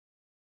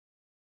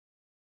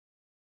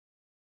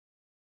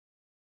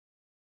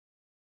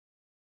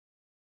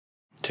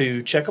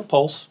To check a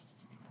pulse,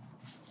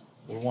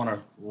 we want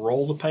to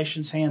roll the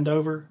patient's hand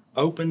over,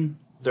 open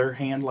their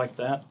hand like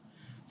that,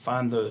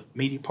 find the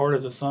meaty part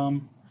of the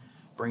thumb,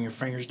 bring your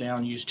fingers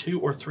down, use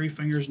 2 or 3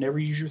 fingers, never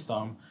use your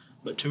thumb,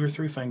 but 2 or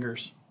 3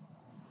 fingers,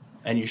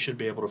 and you should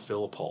be able to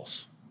feel a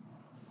pulse.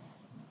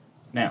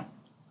 Now,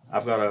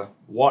 I've got a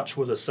watch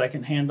with a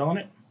second hand on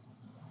it.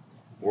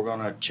 We're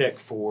going to check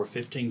for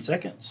 15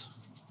 seconds,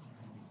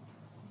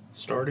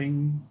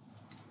 starting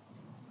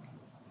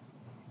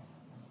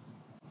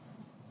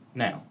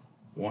now.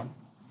 1,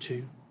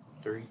 2,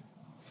 3,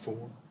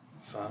 4,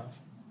 5,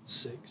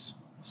 6,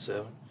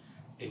 7,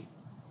 8,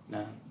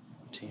 9,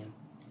 10,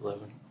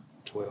 11,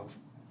 12,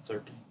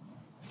 13,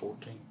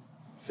 14,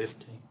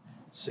 15,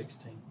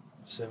 16,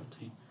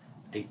 17,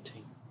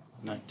 18,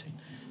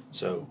 19.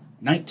 So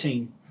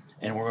 19,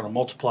 and we're going to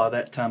multiply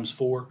that times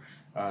 4.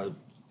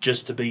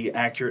 Just to be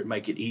accurate,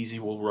 make it easy,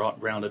 we'll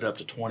round it up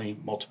to 20,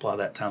 multiply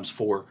that times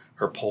 4.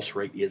 Her pulse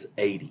rate is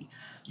 80.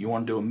 You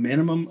want to do a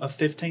minimum of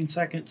 15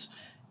 seconds.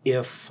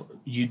 If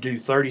you do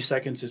 30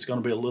 seconds, it's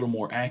going to be a little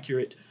more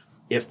accurate.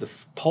 If the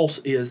pulse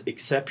is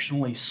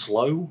exceptionally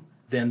slow,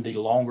 then the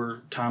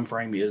longer time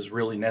frame is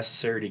really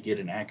necessary to get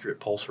an accurate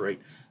pulse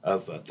rate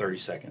of 30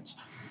 seconds.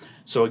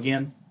 So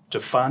again, to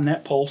find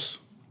that pulse,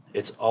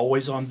 it's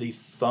always on the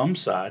thumb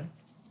side.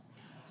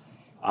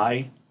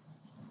 I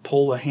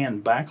pull the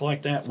hand back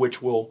like that,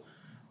 which will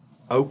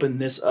open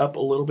this up a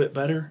little bit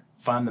better.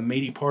 Find the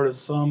meaty part of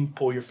the thumb,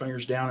 pull your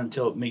fingers down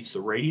until it meets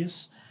the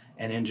radius,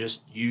 and then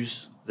just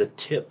use the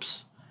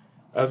tips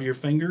of your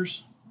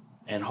fingers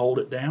and hold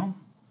it down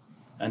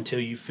until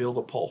you feel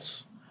the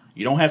pulse.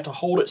 You don't have to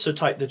hold it so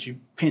tight that you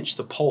pinch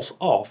the pulse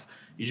off.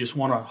 You just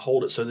want to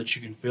hold it so that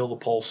you can feel the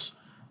pulse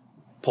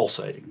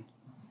pulsating.